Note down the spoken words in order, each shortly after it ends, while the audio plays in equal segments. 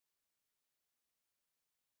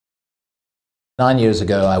9 years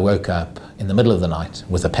ago, I woke up in the middle of the night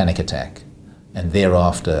with a panic attack, and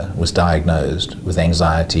thereafter was diagnosed with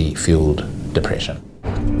anxiety-fueled depression.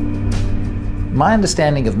 My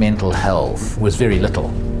understanding of mental health was very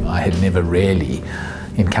little. I had never really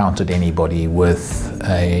encountered anybody with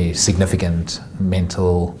a significant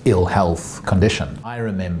mental ill health condition. I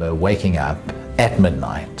remember waking up at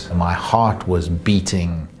midnight. My heart was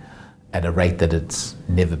beating at a rate that it's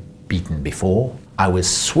never beaten before. I was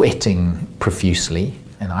sweating profusely,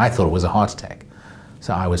 and I thought it was a heart attack.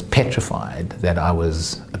 So I was petrified that I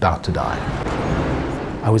was about to die.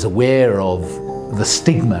 I was aware of the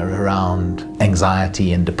stigma around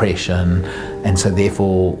anxiety and depression, and so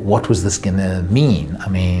therefore, what was this going to mean? I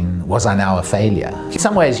mean, was I now a failure? In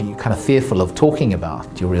some ways, you're kind of fearful of talking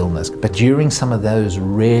about your illness, but during some of those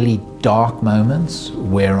really dark moments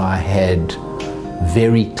where I had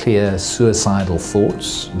very clear suicidal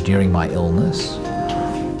thoughts during my illness,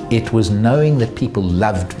 it was knowing that people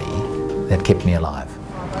loved me that kept me alive.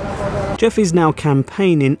 Geoff is now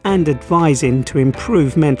campaigning and advising to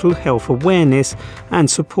improve mental health awareness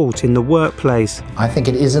and support in the workplace. I think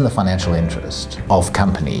it is in the financial interest of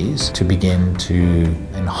companies to begin to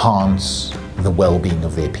enhance the well-being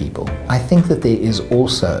of their people. I think that there is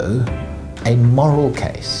also a moral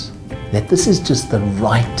case that this is just the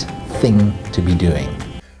right thing to be doing.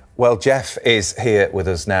 Well, Geoff is here with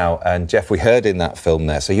us now, and Geoff, we heard in that film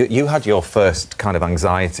there, so you had your first kind of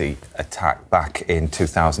anxiety attack back in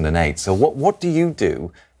 2008. So what do you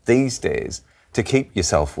do these days to keep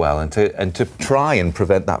yourself well and to try and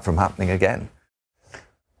prevent that from happening again?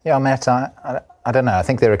 Yeah, Matt, I don't know. I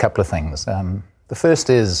think there are a couple of things. The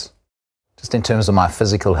first is just in terms of my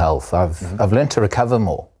physical health. I've learned to recover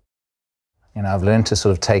more. You know, I've learned to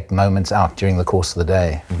sort of take moments out during the course of the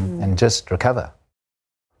day and just recover.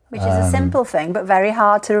 Which is a simple thing, but very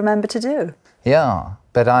hard to remember to do. Yeah,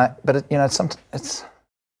 but you know, it's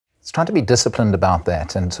trying to be disciplined about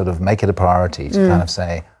that and sort of make it a priority to kind of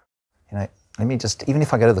say, you know, let me just, even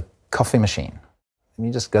if I go to the coffee machine, let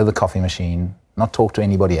me just go to the coffee machine, not talk to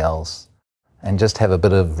anybody else, and just have a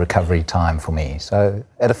bit of recovery time for me. So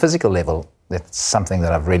at a physical level, that's something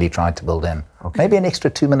that I've really tried to build in. Okay. Maybe an extra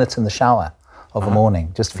 2 minutes in the shower of a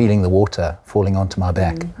morning, just feeling the water falling onto my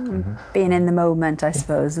back. Being in the moment, I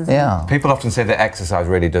suppose, isn't it? People often say that exercise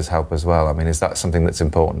really does help as well. I mean, is that something that's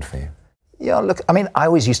important for you? Yeah, look, I mean, I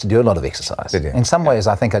always used to do a lot of exercise. Did you? In some ways,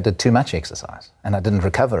 I think I did too much exercise, and I didn't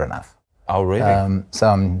recover enough. Oh, really? So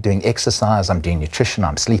I'm doing exercise, I'm doing nutrition,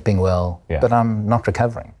 I'm sleeping well, but I'm not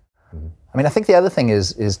recovering. I mean, I think the other thing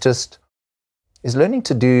is learning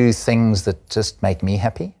to do things that just make me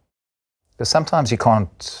happy. Because sometimes you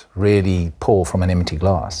can't really pour from an empty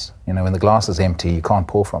glass. You know, when the glass is empty, you can't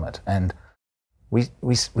pour from it. And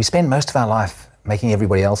we spend most of our life making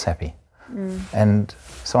everybody else happy. And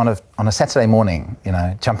so on a Saturday morning, you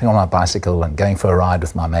know, jumping on my bicycle and going for a ride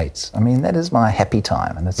with my mates, I mean, that is my happy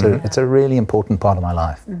time, and it's a really important part of my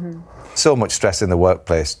life. So much stress in the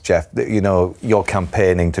workplace, Geoff. You know, you're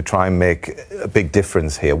campaigning to try and make a big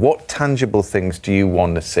difference here. What tangible things do you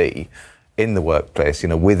want to see in the workplace, you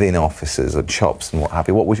know, within offices and shops and what have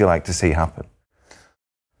you? What would you like to see happen?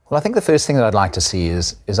 Well, I think the first thing that I'd like to see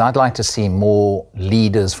is I'd like to see more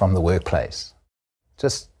leaders from the workplace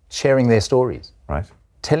just sharing their stories. Right.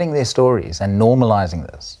 Telling their stories and normalizing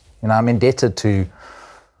this. You know, I'm indebted to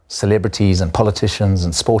celebrities and politicians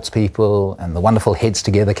and sports people and the wonderful Heads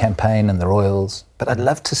Together campaign and the Royals, but I'd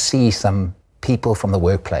love to see some people from the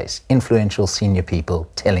workplace, influential senior people,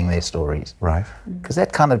 telling their stories. Right. Because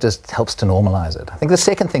that kind of just helps to normalize it. I think the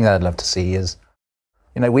second thing that I'd love to see is,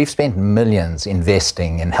 you know, we've spent millions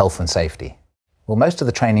investing in health and safety. Well, most of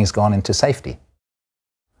the training's gone into safety.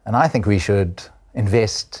 And I think we should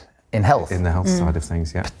invest in health. In the health side of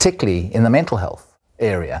things, yeah. Particularly in the mental health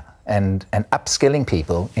area and upskilling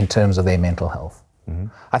people in terms of their mental health.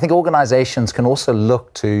 I think organizations can also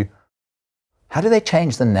look to how do they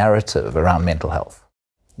change the narrative around mental health?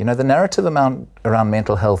 You know, the narrative around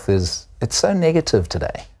mental health it's so negative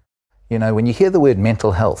today. You know, when you hear the word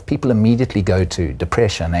mental health, people immediately go to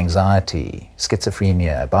depression, anxiety,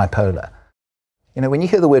 schizophrenia, bipolar. You know, when you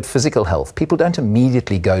hear the word physical health, people don't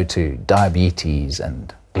immediately go to diabetes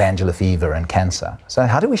and glandular fever and cancer. So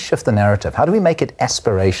how do we shift the narrative? How do we make it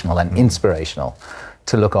aspirational and inspirational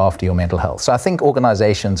to look after your mental health? So I think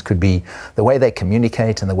organizations could be, the way they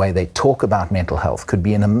communicate and the way they talk about mental health could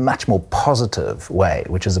be in a much more positive way,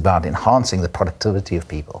 which is about enhancing the productivity of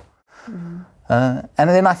people. And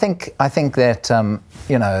then I think that,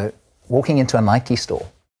 you know, walking into a Nike store,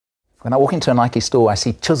 When I walk into a Nike store, I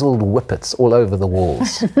see chiseled whippets all over the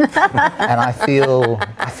walls. And I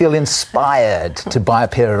feel inspired to buy a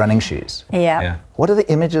pair of running shoes. Yeah. What are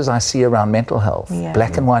the images I see around mental health?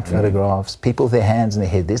 Black and white photographs, people with their hands in their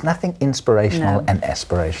head. There's nothing inspirational and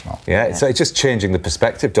aspirational. Yeah, so it's just changing the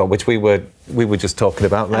perspective, Dom, which we were just talking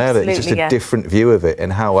about there. That it's just a different view of it,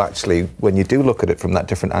 and how actually, when you do look at it from that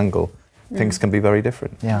different angle, things can be very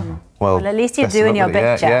different. Yeah. Well, at least you're doing your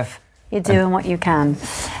bit, Geoff. You're doing what you can.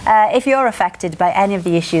 If you're affected by any of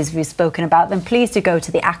the issues we've spoken about, then please do go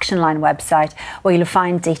to the Action Line website, where you'll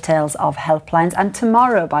find details of helplines. And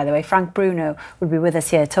tomorrow, by the way, Frank Bruno will be with us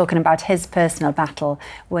here talking about his personal battle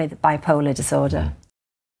with bipolar disorder.